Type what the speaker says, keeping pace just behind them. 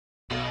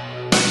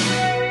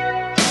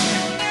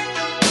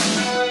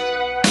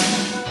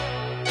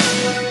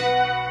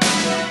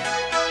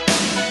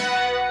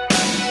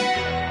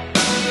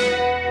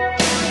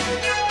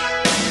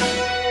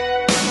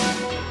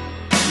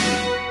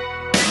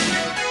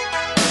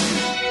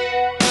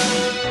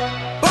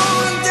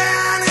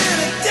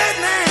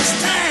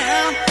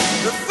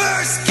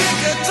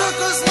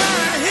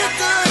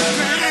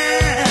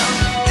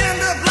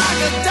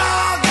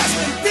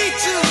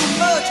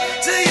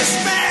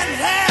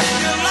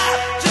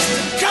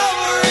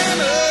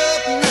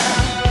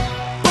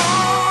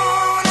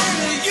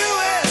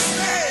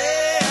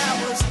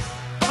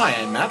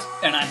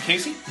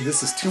Casey.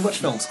 This is Too Much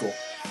Film School.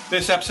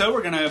 This episode,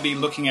 we're going to be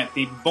looking at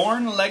the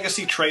Bourne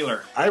Legacy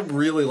trailer. I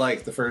really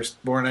liked the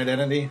first Bourne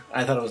Identity.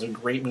 I thought it was a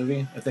great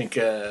movie. I think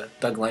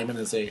Doug Liman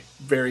is a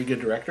very good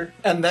director.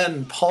 And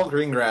then Paul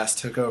Greengrass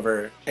took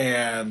over,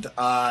 and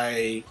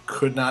I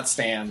could not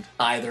stand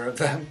either of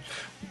them.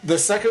 The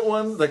second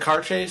one, the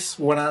car chase,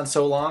 went on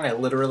so long, I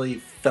literally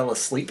fell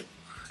asleep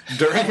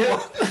during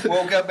it.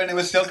 Woke up and it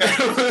was still going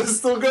on. It was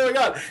still going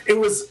on. It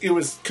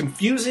was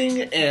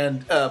confusing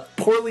and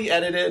poorly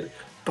edited.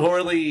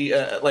 Poorly,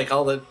 like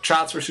all the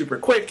shots were super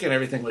quick and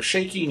everything was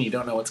shaky and you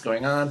don't know what's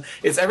going on.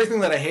 It's everything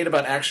that I hate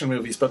about action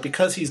movies, but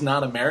because he's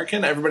not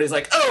American, everybody's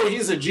like, oh,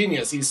 he's a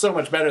genius. He's so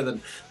much better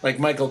than like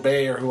Michael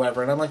Bay or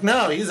whoever. And I'm like,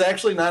 no, he's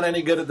actually not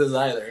any good at this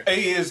either.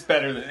 He is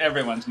better than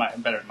everyone's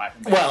better than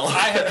Michael Bay. Well,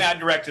 I have not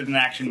directed an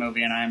action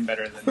movie and I am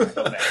better than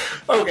Michael Bay.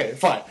 Okay,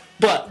 fine.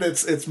 But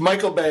it's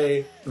Michael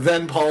Bay,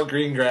 then Paul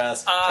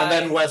Greengrass, and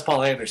then Wes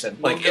Paul Anderson.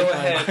 Like, go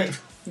ahead.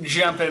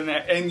 Jump in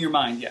there. In your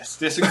mind, yes.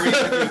 Disagree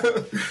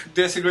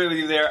with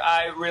you there.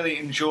 I really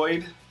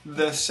enjoyed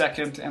the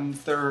second and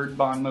third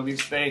Bourne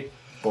movies.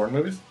 Bourne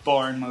movies?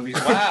 Bourne movies.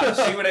 Wow,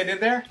 see what I did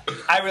there?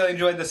 I really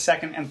enjoyed the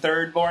second and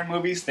third Bourne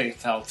movies. They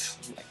felt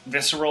like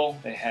visceral.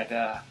 They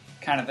had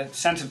kind of a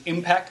sense of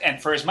impact. And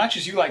for as much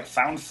as you like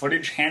found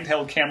footage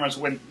handheld cameras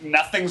when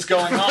nothing's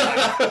going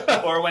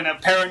on, or when a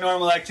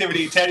paranormal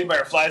activity teddy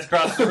bear flies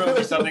across the room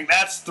or something,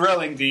 that's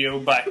thrilling to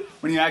you. But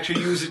when you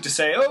actually use it to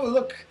say, oh,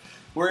 look,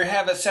 we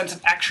have a sense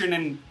of action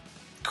and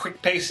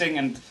quick pacing,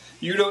 and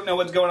you don't know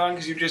what's going on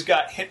because you just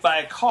got hit by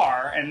a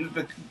car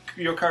and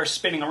your car's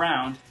spinning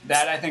around.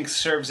 That, I think,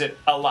 serves it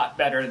a lot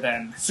better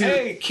than,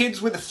 hey, kids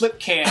with a flip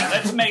cam,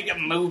 let's make a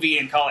movie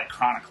and call it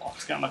Chronicle.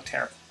 It's going to look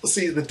terrible.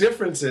 See, the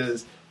difference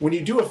is, when you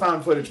do a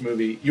found footage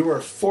movie, you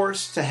are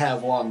forced to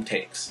have long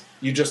takes.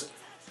 You just,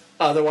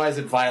 otherwise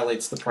it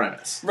violates the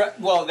premise. Right,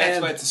 well,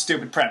 that's why it's a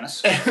stupid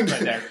premise. Right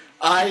there.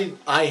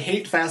 I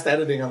hate fast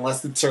editing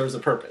unless it serves a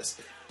purpose.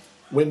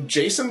 When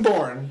Jason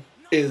Bourne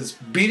is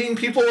beating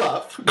people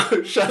up,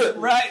 shut it.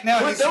 Right,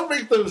 no, don't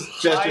make those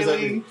gestures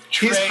at me.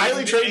 He's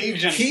highly trained.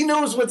 Agent. He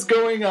knows what's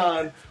going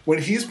on. When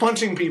he's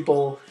punching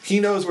people, he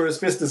knows where his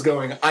fist is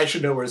going. I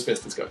should know where his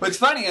fist is going. What's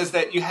funny is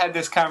that you had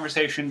this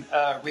conversation,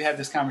 we had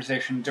this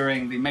conversation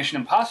during the Mission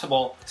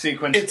Impossible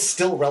sequence. It's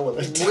still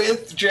relevant.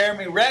 With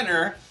Jeremy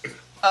Renner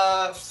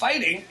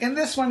fighting. In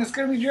this one, it's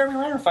going to be Jeremy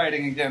Renner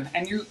fighting again.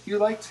 And you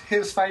liked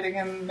his fighting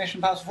in Mission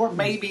Impossible 4.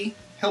 Maybe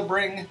he'll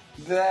bring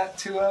that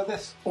to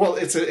this. Well,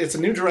 it's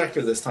a new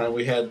director this time.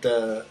 We had,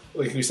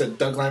 like we said,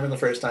 Doug Liman the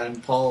first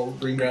time, Paul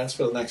Greengrass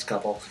for the next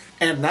couple.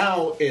 And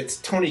now it's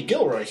Tony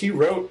Gilroy. He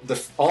wrote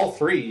all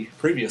three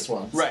previous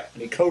ones. Right.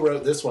 And he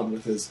co-wrote this one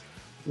with his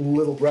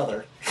little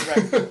brother.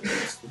 Right.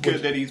 It's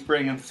good that he's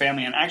bringing the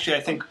family in. Actually,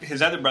 I think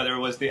his other brother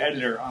was the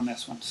editor on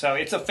this one. So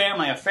it's a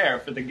family affair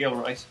for the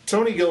Gilroys.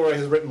 Tony Gilroy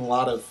has written a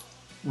lot of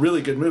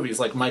really good movies,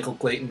 like Michael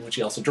Clayton, which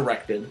he also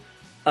directed.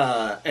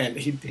 And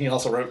he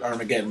also wrote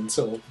Armageddon,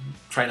 so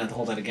try not to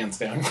hold that against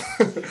him.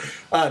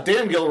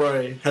 Dan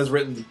Gilroy has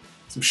written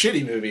some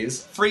shitty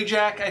movies. Free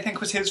Jack, I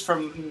think, was his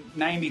from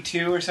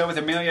 92 or so with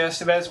Emilio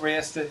Estevez, where he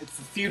has to, it's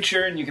the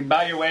future, and you can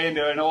buy your way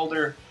into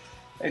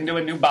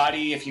a new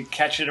body if you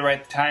catch it right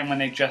at the time when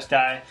they just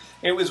die.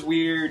 It was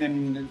weird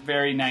and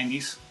very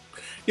 90s.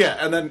 Yeah,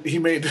 and then he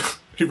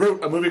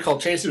wrote a movie called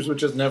Chasers,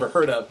 which I've never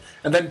heard of,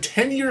 and then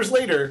 10 years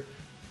later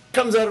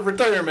comes out of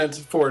retirement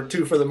for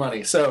Two for the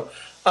Money. So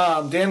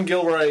Dan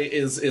Gilroy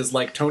is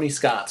like Tony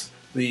Scott,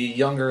 the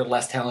younger,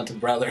 less talented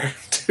brother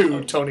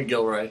to Tony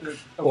Gilroy,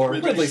 or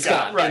Ridley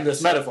Scott in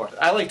this metaphor.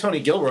 I like Tony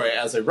Gilroy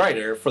as a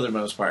writer, for the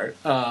most part,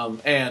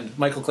 and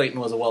Michael Clayton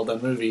was a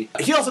well-done movie.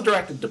 He also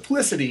directed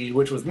Duplicity,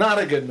 which was not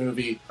a good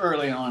movie.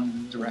 Early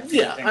on directing.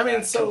 Yeah, I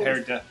mean, so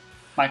compared to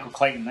Michael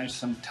Clayton, there's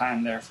some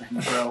time there for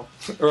him to grow.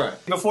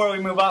 Right. Before we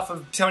move off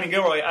of Tony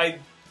Gilroy, I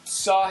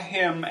saw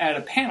him at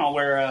a panel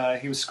where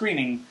he was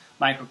screening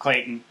Michael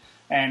Clayton,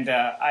 and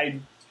I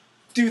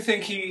do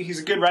think he's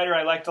a good writer.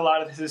 I liked a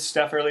lot of his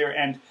stuff earlier,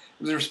 and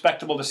it was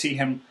respectable to see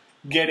him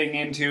getting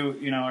into,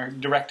 or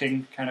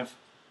directing kind of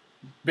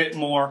a bit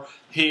more.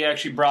 He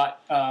actually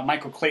brought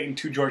Michael Clayton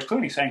to George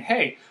Clooney saying,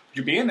 hey, would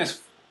you be in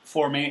this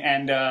for me?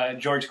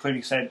 And George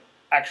Clooney said,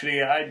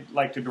 actually, I'd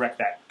like to direct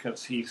that,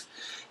 because he's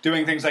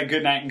doing things like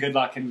Good Night and Good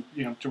Luck and,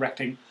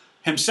 directing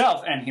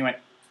himself. And he went,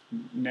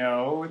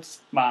 no, it's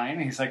mine.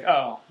 And he's like,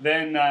 oh,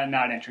 then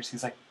not interested.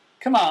 He's like,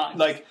 come on.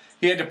 Like,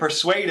 he had to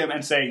persuade him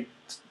and say,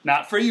 it's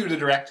not for you to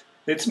direct.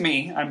 It's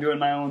me. I'm doing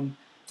my own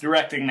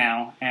directing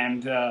now,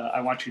 and I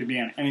want you to be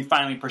in it. And he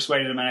finally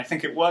persuaded him, and I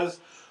think it was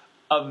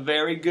a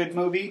very good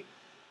movie.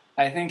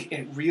 I think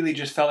it really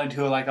just fell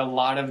into like a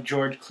lot of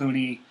George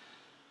Clooney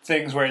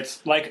things where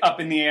it's like up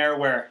in the air,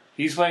 where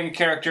he's playing a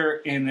character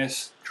in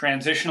this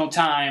transitional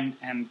time,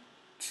 and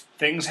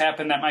things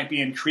happen that might be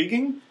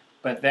intriguing,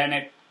 but then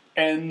it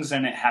ends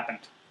and it happened.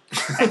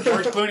 And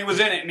George Clooney was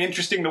in it, and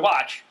interesting to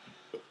watch,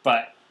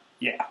 but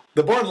yeah.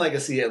 The Bourne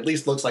Legacy at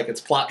least looks like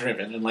it's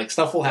plot-driven, and like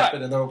stuff will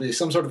happen, and there will be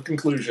some sort of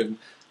conclusion,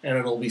 and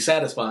it'll be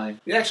satisfying.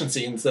 The action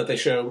scenes that they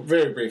show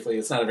very briefly,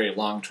 it's not a very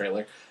long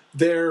trailer,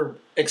 they're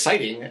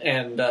exciting,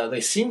 and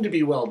they seem to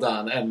be well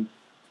done, and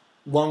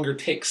longer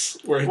takes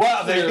where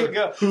well, there you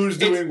go. Who's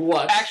doing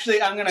what.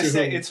 Actually, I'm going to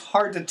say it's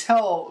hard to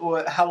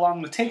tell how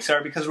long the takes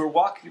are because we're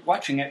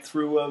watching it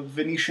through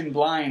Venetian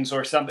blinds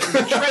or something.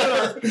 The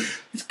trailer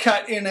is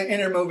cut in an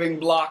intermoving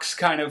blocks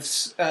kind of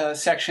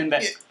section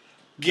that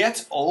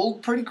gets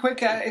old pretty quick,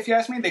 if you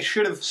ask me. They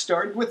should have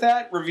started with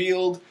that,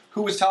 revealed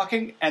who was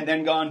talking, and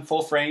then gone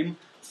full frame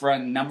for a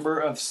number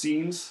of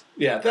scenes.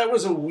 Yeah, that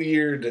was a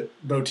weird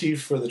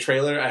motif for the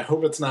trailer. I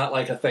hope it's not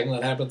like a thing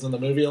that happens in the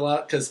movie a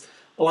lot, because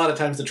a lot of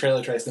times the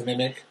trailer tries to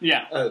mimic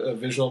a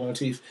visual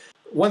motif.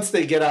 Once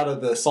they get out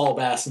of the Saul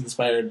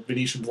Bass-inspired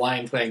Venetian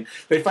blind thing,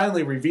 they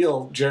finally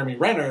reveal Jeremy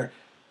Renner,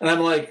 and I'm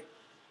like,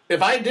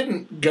 if I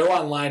didn't go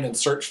online and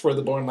search for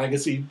the Bourne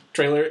Legacy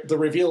trailer, the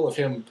reveal of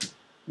him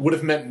would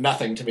have meant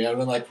nothing to me. I would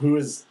have been like,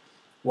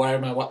 why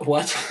am I,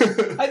 what?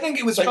 I think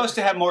it was supposed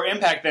to have more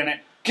impact than it.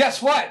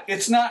 Guess what?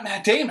 It's not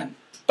Matt Damon.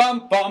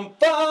 Bum, bum,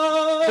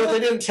 bum! But they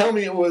didn't tell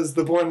me it was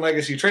the Bourne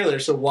Legacy trailer,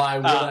 so why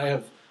would I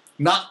have...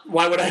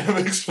 Why would I have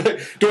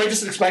expect? Do I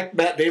just expect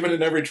Matt Damon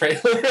in every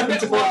trailer?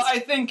 Well, I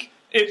think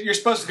you're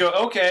supposed to go,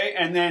 okay,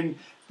 and then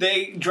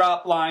they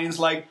drop lines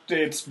like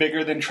it's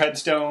bigger than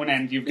Treadstone,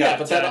 and you've got... Yeah,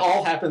 but that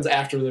all happens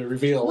after the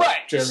reveal of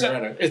Jeremy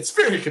Renner. It's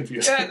very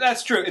confusing.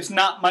 That's true. It's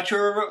not much of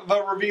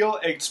a reveal.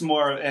 It's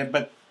more...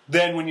 but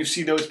then when you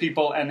see those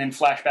people and then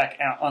flashback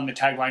on the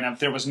tagline of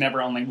there was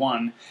never only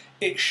one,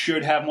 it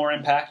should have more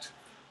impact.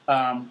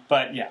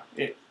 But yeah,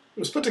 it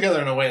was put together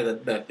in a way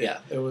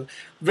that it was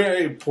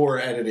very poor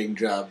editing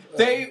job.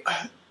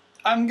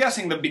 I'm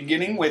guessing the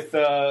beginning with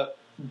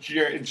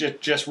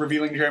just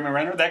revealing Jeremy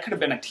Renner, that could have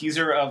been a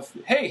teaser of,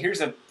 hey,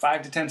 here's a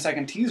 5 to 10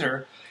 second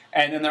teaser,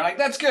 and then they're like,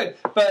 that's good,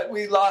 but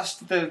we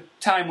lost the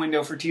time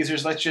window for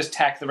teasers, let's just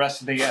tack the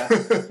rest of the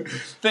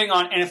thing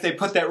on. And if they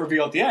put that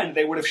reveal at the end,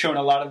 they would have shown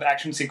a lot of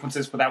action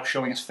sequences without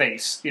showing his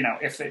face. You know,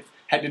 if they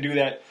had to do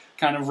that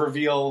kind of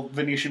reveal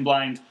Venetian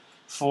blind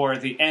for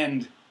the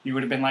end, you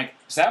would have been like,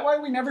 is that why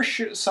we never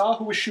saw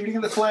who was shooting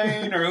the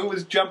plane or who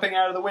was jumping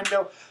out of the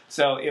window?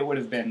 So it would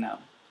have been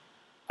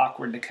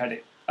awkward to cut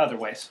it other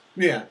ways.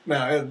 Yeah,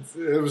 no,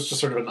 it was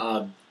just sort of an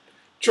odd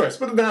choice,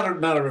 but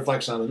not a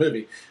reflection on the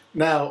movie.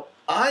 Now,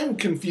 I'm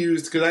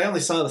confused because I only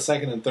saw the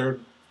second and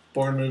third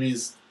Bourne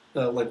movies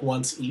like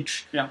once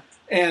each. Yeah.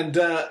 And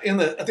at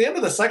the end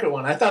of the second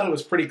one, I thought it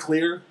was pretty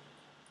clear,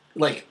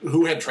 like,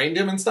 who had trained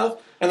him and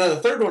stuff. And then the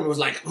third one was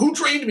like, who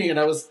trained me? And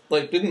I was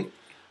like,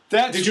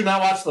 did you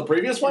not watch the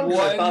previous one?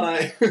 One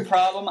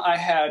problem I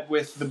had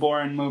with the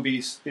Bourne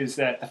movies is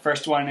that the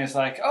first one is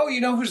like, oh, you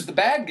know who's the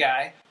bad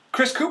guy?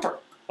 Chris Cooper.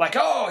 Like,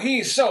 oh,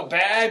 he's so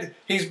bad.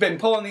 He's been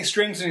pulling these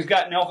strings and he's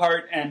got no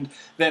heart. And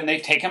then they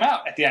take him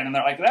out at the end and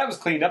they're like, that was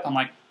cleaned up. I'm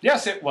like,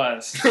 yes, it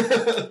was.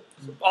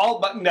 All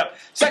buttoned up.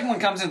 Second one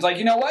comes in and is like,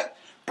 you know what?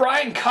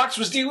 Brian Cox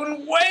was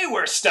doing way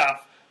worse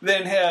stuff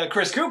than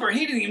Chris Cooper.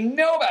 He didn't even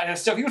know about his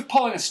stuff. He was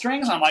pulling his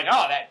strings. I'm like,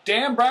 oh, that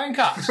damn Brian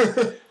Cox.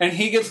 And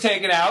he gets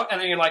taken out,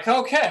 and then you're like,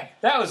 okay,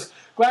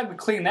 glad we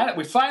cleaned that up.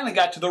 We finally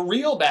got to the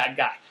real bad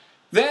guy.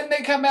 Then they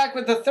come back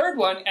with the third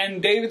one,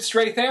 and David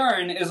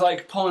Strathairn is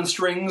like pulling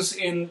strings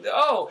and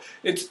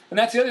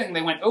that's the other thing.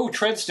 They went, oh,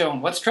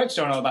 Treadstone. What's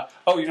Treadstone all about?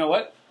 Oh, you know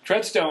what?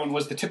 Treadstone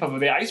was the tip of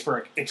the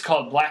iceberg. It's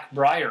called Black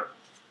Briar.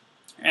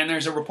 And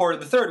there's a reporter,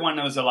 the third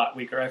one was a lot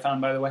weaker, I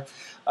found, by the way.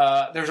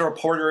 There's a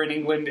reporter in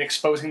England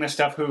exposing this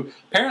stuff who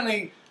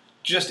apparently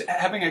just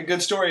having a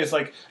good story is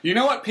like, you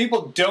know what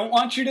people don't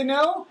want you to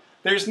know?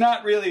 There's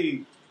not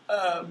really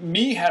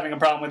me having a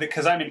problem with it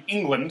because I'm in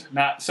England,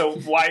 so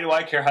why do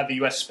I care how the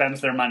U.S.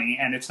 spends their money?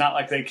 And it's not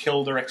like they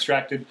killed or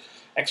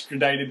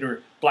extradited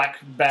or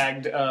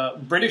black-bagged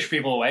British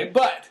people away.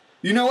 But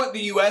you know what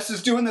the U.S.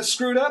 is doing that's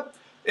screwed up?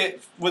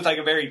 It was like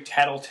a very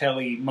tattletale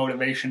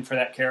motivation for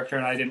that character,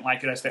 and I didn't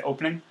like it as the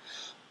opening.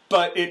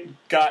 But it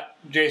got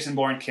Jason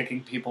Bourne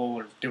kicking people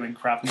or doing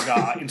Krav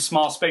Maga in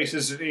small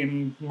spaces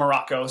in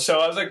Morocco. So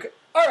I was like,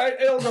 all right,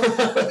 it'll go.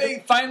 But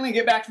they finally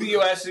get back to the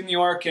U.S. in New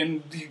York,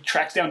 and he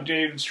tracks down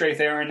David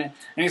Strathairn, and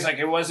he's like,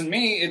 it wasn't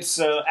me, it's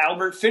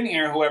Albert Finney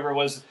or whoever it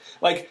was.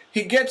 Like,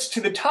 he gets to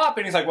the top,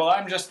 and he's like, well,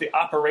 I'm just the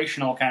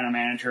operational kind of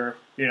manager,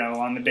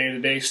 on the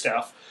day-to-day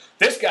stuff.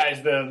 This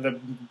guy's the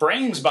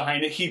brains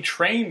behind it. He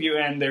trained you,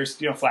 and there's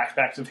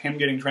flashbacks of him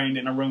getting trained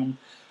in a room,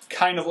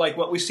 kind of like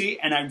what we see,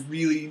 and I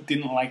really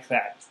didn't like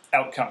that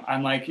outcome.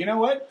 I'm like, you know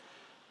what?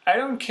 I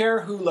don't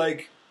care who,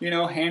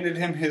 handed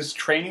him his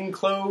training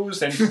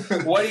clothes and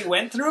what he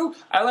went through.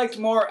 I liked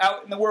more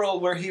out in the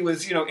world where he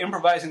was,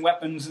 improvising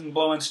weapons and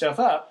blowing stuff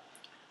up.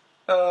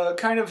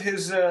 Kind of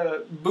his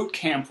boot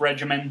camp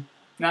regimen.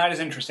 Not as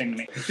interesting to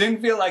me.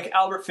 Didn't feel like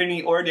Albert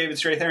Finney or David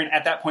Strathairn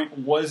at that point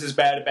was as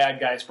bad a bad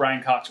guy as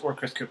Brian Cox or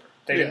Chris Cooper.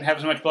 They didn't have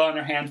as much blood on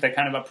their hands. They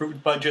kind of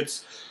approved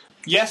budgets.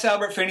 Yes,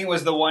 Albert Finney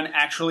was the one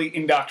actually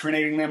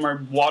indoctrinating them or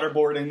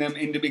waterboarding them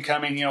into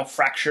becoming,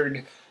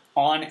 fractured,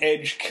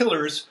 on-edge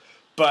killers.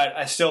 But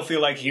I still feel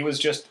like he was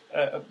just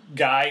a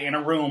guy in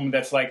a room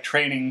that's,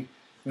 training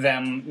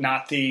them,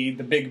 not the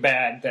big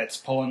bad that's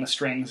pulling the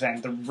strings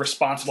and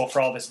responsible for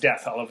all this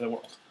death all over the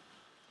world.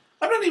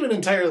 I'm not even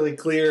entirely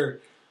clear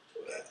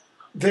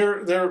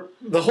The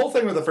whole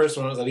thing with the first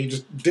one was that he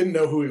just didn't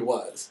know who he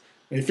was.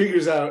 And he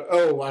figures out,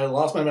 oh, I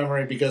lost my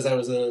memory because I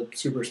was a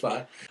super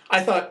spy.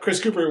 I thought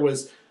Chris Cooper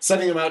was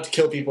sending him out to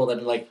kill people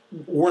that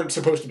weren't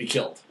supposed to be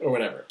killed or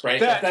whatever, right?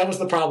 That was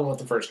the problem with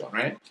the first one,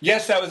 right?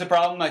 Yes, that was the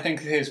problem. I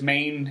think his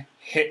main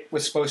hit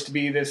was supposed to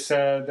be this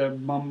the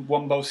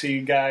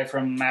Wombosi guy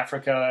from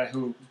Africa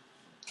who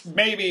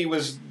maybe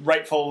was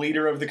rightful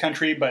leader of the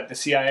country, but the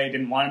CIA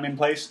didn't want him in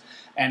place.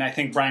 And I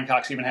think Brian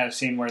Cox even had a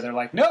scene where they're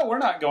like, no, we're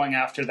not going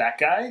after that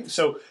guy.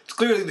 So it's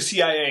clearly the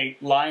CIA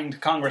lying to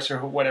Congress or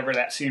whatever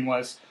that scene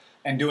was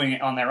and doing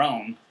it on their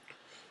own.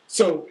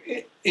 So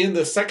in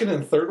the second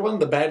and third one,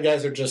 the bad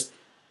guys are just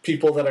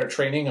people that are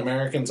training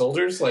American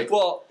soldiers?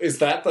 Is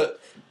that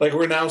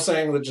we're now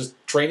saying that just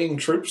training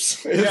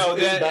troops is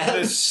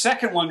bad? The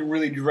second one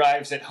really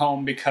drives it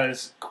home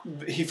because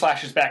he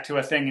flashes back to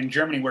a thing in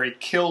Germany where he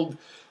killed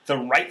the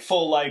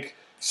rightful,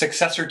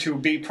 successor to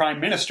be prime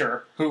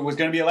minister who was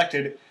going to be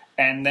elected,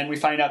 and then we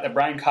find out that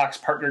Brian Cox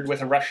partnered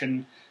with a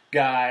Russian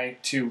guy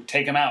to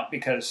take him out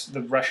because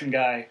the Russian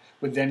guy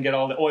would then get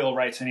all the oil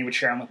rights and he would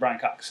share them with Brian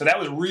Cox. So that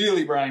was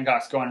really Brian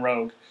Cox going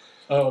rogue.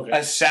 Oh, okay.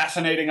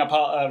 Assassinating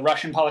a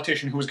Russian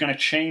politician who was going to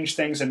change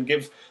things and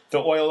give the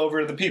oil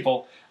over to the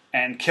people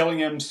and killing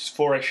him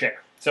for a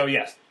share. So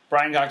yes,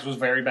 Brian Cox was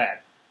very bad.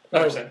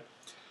 Okay.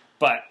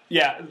 But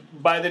yeah,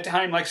 by the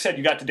time, like I said,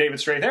 you got to David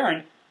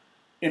Strathairn,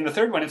 in the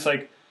third one, it's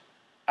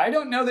I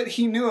don't know that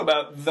he knew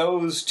about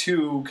those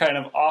two kind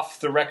of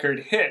off-the-record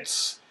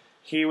hits.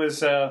 He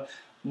was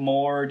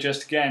more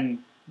just,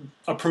 again,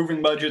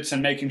 approving budgets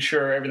and making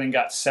sure everything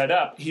got set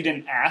up. He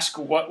didn't ask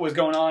what was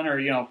going on or,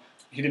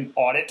 he didn't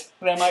audit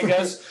them, I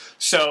guess.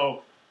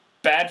 So,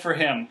 bad for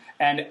him.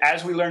 And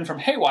as we learned from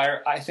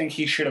Haywire, I think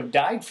he should have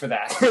died for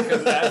that.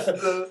 Because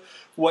that's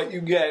what you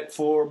get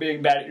for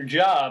being bad at your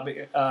job.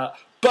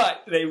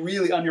 But they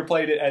really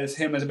underplayed it as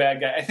him as a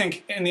bad guy. I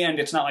think in the end,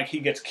 it's not like he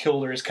gets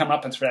killed or his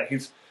comeuppance for that.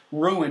 He's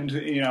ruined.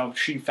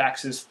 She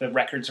faxes the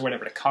records or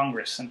whatever to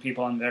Congress and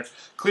people, and they're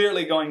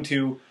clearly going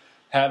to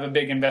have a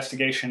big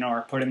investigation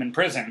or put him in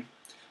prison.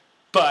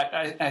 But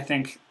I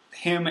think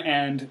him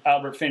and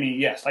Albert Finney,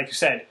 yes, like you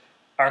said,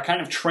 are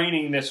kind of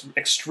training this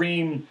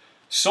extreme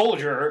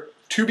soldier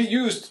to be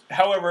used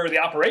however the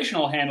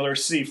operational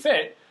handlers see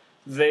fit.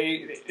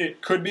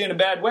 It could be in a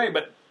bad way,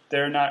 but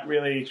they're not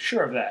really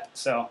sure of that.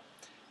 So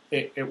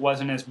it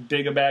wasn't as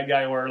big a bad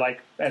guy or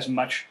as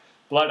much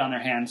blood on their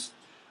hands.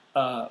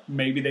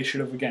 Maybe they should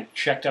have, again,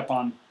 checked up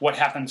on what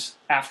happens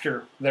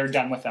after they're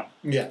done with them.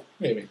 Yeah,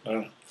 maybe. I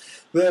don't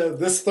know.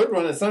 This third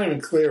one, it's not even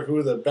clear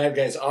who the bad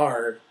guys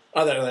are,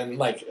 other than,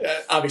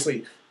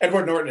 obviously,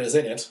 Edward Norton is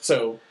in it,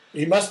 so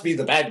he must be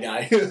the bad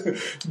guy.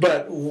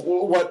 But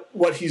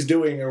what he's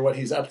doing or what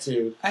he's up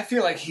to... I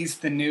feel like he's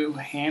the new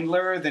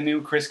handler, the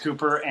new Chris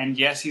Cooper, and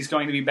yes, he's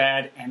going to be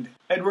bad, and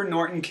Edward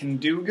Norton can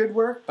do good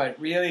work, but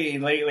really,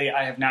 lately,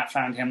 I have not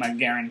found him a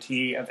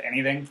guarantee of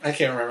anything. I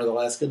can't remember the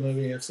last good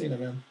movie I've seen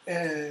him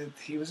in.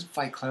 He was in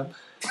Fight Club.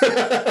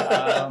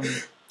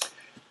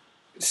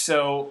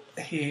 So,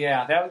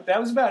 yeah, that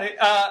was about it.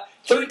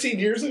 13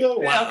 years ago?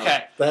 Wow.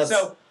 Okay.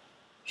 So,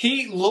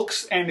 he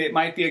looks, and it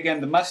might be, again,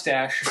 the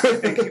mustache I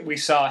think we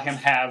saw him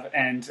have,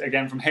 and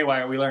again, from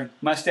Haywire, we learned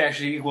mustache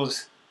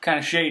equals kind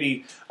of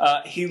shady.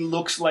 He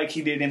looks like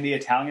he did in The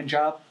Italian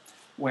Job,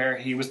 where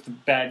he was the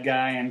bad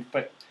guy,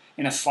 but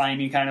in a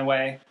slimy kind of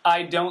way.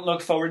 I don't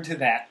look forward to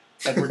that,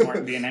 Edward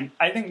Norton being in.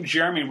 I think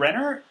Jeremy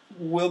Renner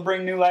will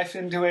bring new life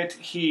into it.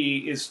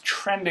 He is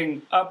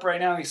trending up right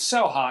now. He's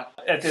so hot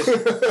at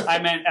this. I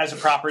meant as a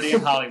property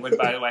in Hollywood,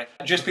 by the way.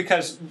 Just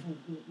because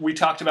we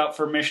talked about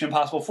for Mission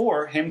Impossible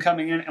 4, him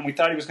coming in, and we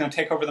thought he was going to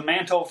take over the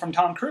mantle from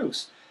Tom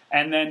Cruise.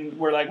 And then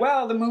we're like,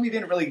 well, the movie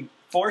didn't really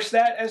force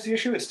that as the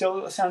issue. It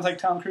still sounds like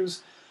Tom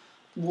Cruise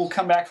will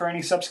come back for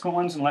any subsequent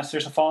ones unless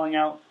there's a falling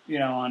out,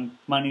 on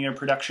money or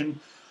production.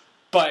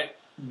 But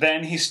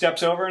then he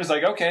steps over and is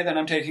like, okay, then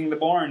I'm taking the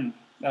Bourne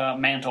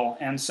mantle.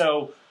 And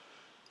so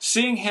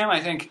seeing him, I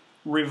think,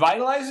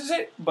 revitalizes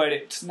it, but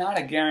it's not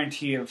a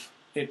guarantee of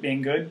it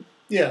being good.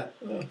 Yeah.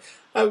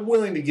 I'm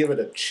willing to give it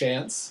a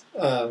chance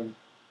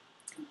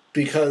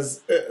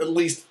because at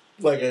least,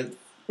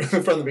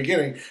 from the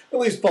beginning, at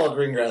least Paul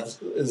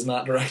Greengrass is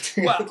not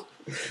directing it.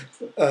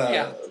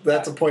 Yeah.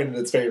 That's a point in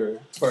its favor,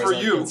 as far as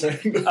I'm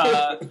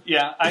concerned.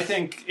 Yeah, I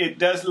think it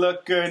does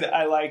look good.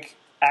 I like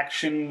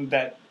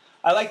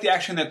the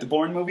action that the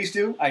Bourne movies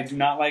do. I do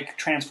not like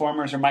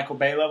Transformers or Michael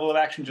Bay level of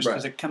action just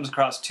because it comes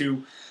across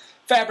too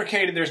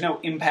fabricated. There's no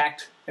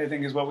impact, I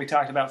think, is what we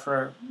talked about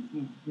for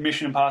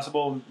Mission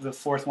Impossible. The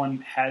fourth one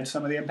had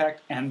some of the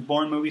impact, and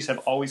Bourne movies have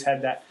always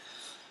had that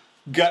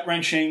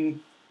gut-wrenching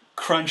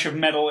crunch of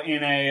metal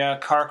in a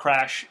car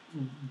crash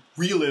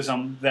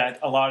realism that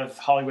a lot of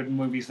Hollywood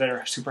movies that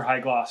are super high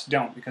gloss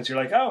don't, because you're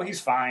like, oh,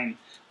 he's fine.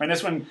 When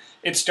this one,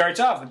 it starts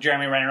off with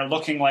Jeremy Renner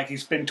looking like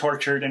he's been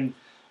tortured and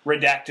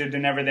redacted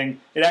and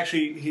everything.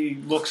 He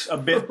looks a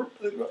bit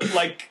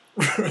like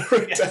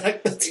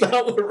That's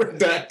not what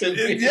redacted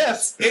means.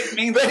 Yes, it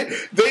means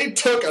they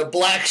took a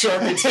black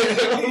Sharpie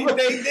to him.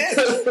 They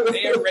did.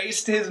 They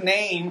erased his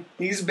name.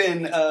 He's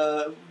been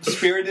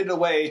spirited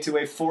away to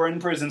a foreign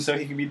prison so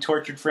he can be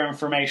tortured for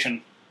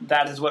information.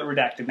 That is what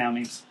redacted now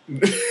means.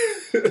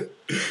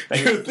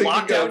 They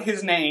blocked out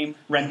his name.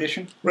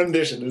 Rendition?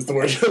 Rendition is the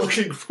word you're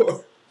looking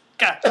for.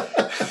 God.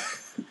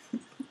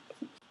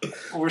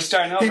 We're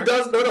starting over. He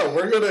does. No,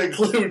 we're going to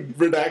include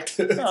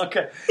redacted.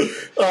 Okay.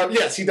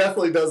 Yes, he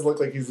definitely does look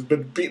like he's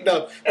been beaten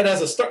up. And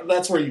as a start,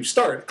 that's where you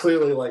start.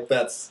 Clearly, like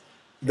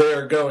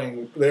they're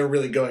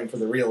really going for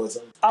the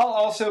realism. I'll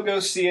also go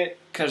see it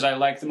because I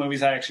like the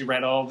movies. I actually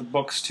read all the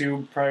books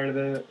too prior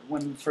to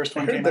when the first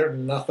one came out. They're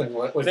nothing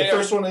like the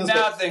first one is.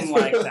 Nothing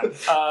like them.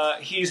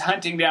 He's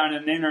hunting down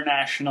an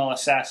international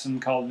assassin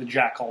called the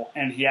Jackal,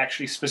 and he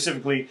actually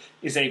specifically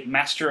is a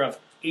master of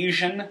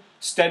Asian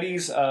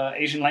studies,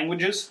 Asian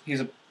languages.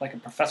 He's a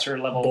professor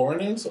level.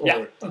 Bourne is? Or?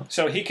 Yeah. Oh.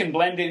 So he can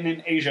blend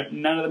in Asia.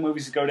 None of the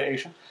movies go to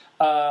Asia.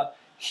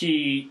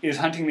 He is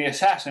hunting the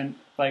assassin.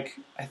 Like,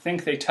 I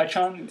think they touch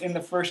on in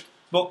the first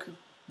book,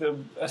 the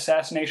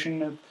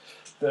assassination of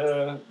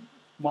the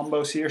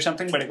Wombosi or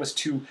something, but it was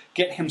to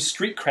get him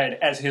street cred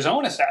as his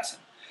own assassin.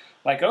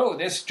 Like, oh,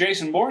 this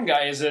Jason Bourne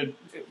guy is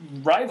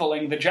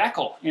rivaling the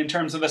Jackal in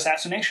terms of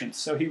assassinations.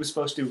 So he was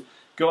supposed to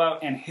go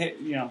out and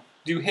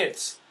do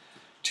hits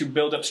to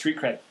build up street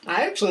cred.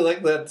 I actually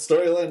like that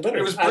storyline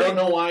better. I don't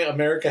know why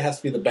America has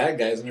to be the bad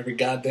guys in every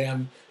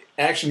goddamn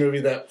action movie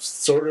that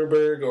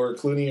Soderbergh or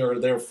Clooney or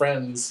their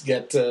friends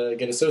get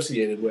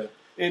associated with.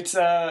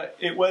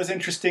 It was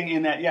interesting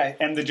in that,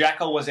 and the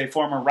Jackal was a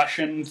former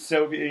Russian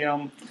Soviet,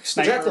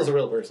 sniper. The Jackal's a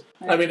real person.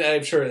 I mean,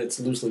 I'm sure it's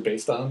loosely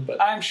based on, but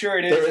I'm sure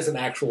it is. There is an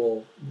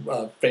actual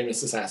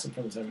famous assassin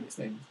from the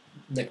 70s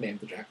nicknamed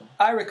the Jackal.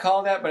 I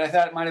recall that, but I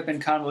thought it might have been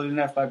convoluted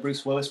enough by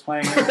Bruce Willis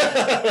playing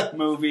a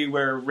movie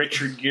where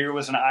Richard Gere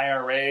was an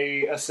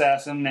IRA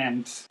assassin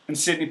and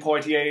Sidney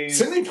Poitier.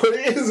 Sidney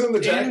Poitier is in the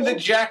Jackal? In the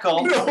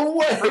Jackal. No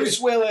way! Bruce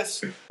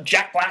Willis,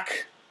 Jack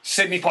Black,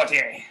 Sidney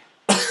Poitier.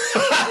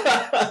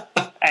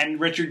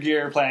 And Richard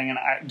Gere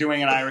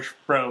doing an Irish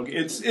rogue.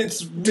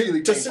 It's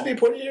really Does Sidney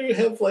Poitier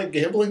have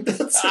gambling debts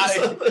or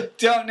something? I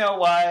don't know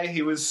why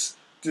he was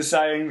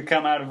deciding to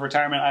come out of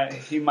retirement.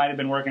 He might have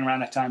been working around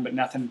that time, but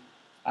nothing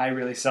I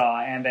really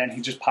saw. And then he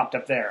just popped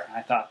up there.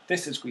 I thought,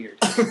 this is weird.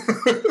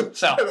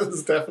 So that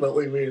is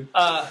definitely weird.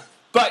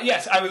 But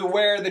yes, I was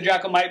aware the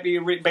Jackal might be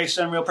based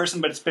on a real person,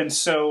 but it's been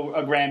so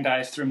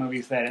aggrandized through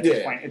movies that at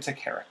this point it's a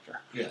character.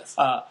 Yes.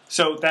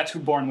 So that's who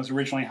Bourne was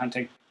originally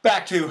hunting.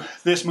 Back to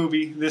this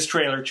movie, this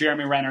trailer,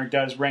 Jeremy Renner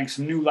does bring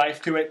some new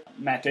life to it.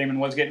 Matt Damon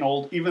was getting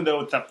old, even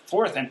though the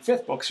fourth and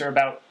fifth books are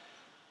about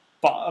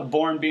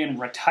Bourne being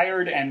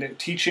retired and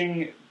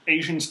teaching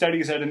Asian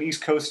studies at an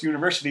East Coast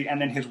university,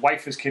 and then his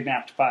wife is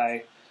kidnapped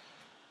by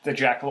the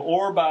Jackal,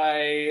 or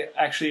by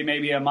actually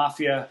maybe a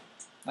mafia,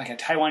 like a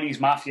Taiwanese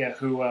mafia,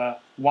 who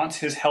wants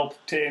his help,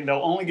 and they'll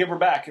only give her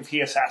back if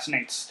he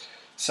assassinates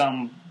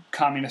some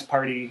Communist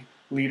Party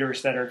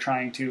leaders that are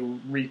trying to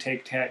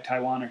retake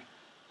Taiwan or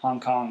Hong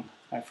Kong.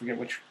 I forget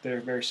which. They're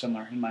very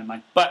similar in my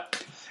mind.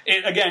 But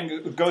it,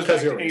 again, goes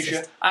back to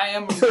Asia. I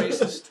am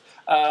racist.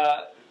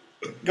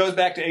 Goes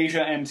back to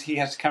Asia, and he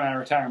has to come out of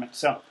retirement.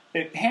 So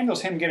it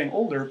handles him getting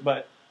older,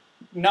 but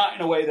not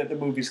in a way that the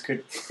movies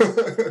could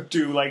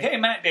do. Like, hey,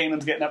 Matt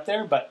Damon's getting up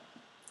there, but...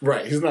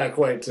 Right, he's not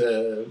quite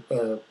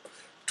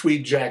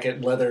tweed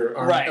jacket, leather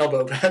arm,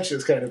 elbow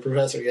patches kind of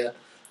professor yet.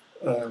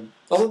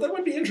 Although that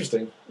would be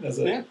interesting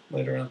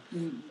later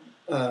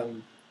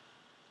on.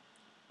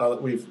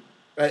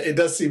 It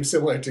does seem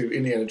similar to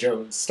Indiana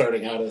Jones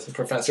starting out as a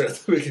professor at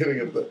the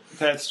beginning of the...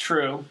 That's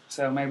true.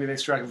 So maybe they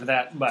struggled for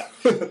that. But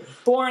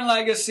Bourne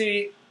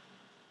Legacy,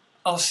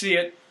 I'll see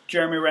it.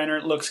 Jeremy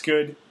Renner looks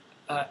good.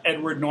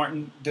 Edward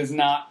Norton does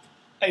not.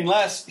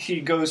 Unless he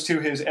goes to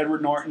his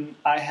Edward Norton,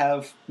 I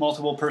have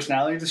multiple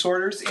personality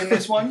disorders in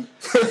this one,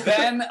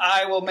 then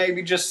I will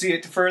maybe just see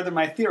it to further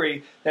my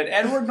theory that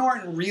Edward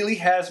Norton really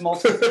has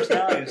multiple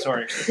personality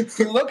disorders. If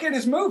you look at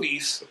his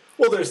movies...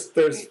 Well, there's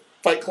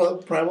Fight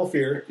Club, Primal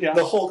Fear,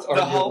 the Hulk,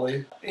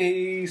 arguably.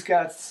 He's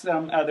got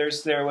some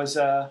others. There was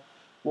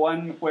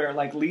one where,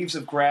 like, Leaves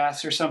of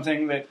Grass or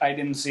something that I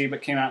didn't see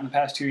but came out in the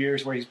past 2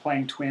 years where he's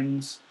playing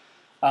twins.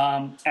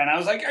 And I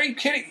was like, are you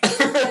kidding?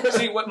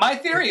 See, what my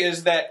theory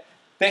is that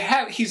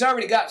he's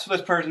already got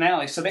split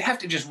personality, so they have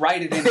to just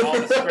write it into all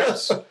the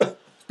scripts.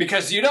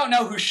 Because you don't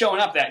know who's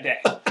showing up that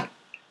day.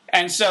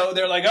 And so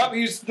they're like, oh,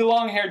 he's the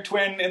long-haired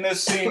twin in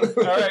this scene.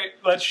 All right,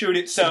 let's shoot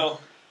it.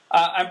 So...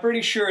 I'm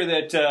pretty sure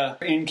that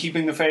in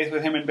Keeping the Faith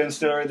with him and Ben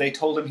Stiller, they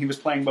told him he was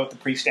playing both the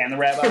priest and the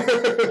rabbi,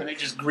 and they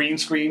just green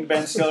screened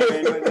Ben Stiller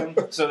in with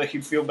him so that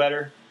he'd feel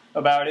better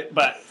about it.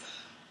 But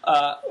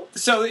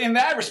so in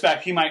that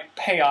respect, he might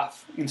pay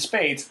off in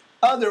spades.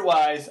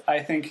 Otherwise, I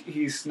think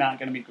he's not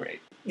going to be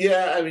great.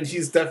 Yeah, I mean,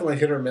 he's definitely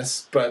hit or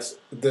miss, but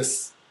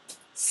this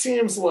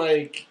seems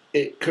like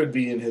it could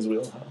be in his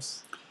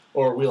wheelhouse.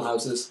 Or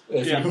wheelhouses,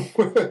 if you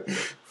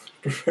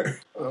prefer.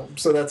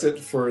 So that's it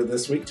for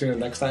this week. Tune in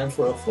next time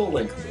for a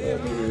full-length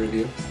movie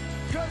review.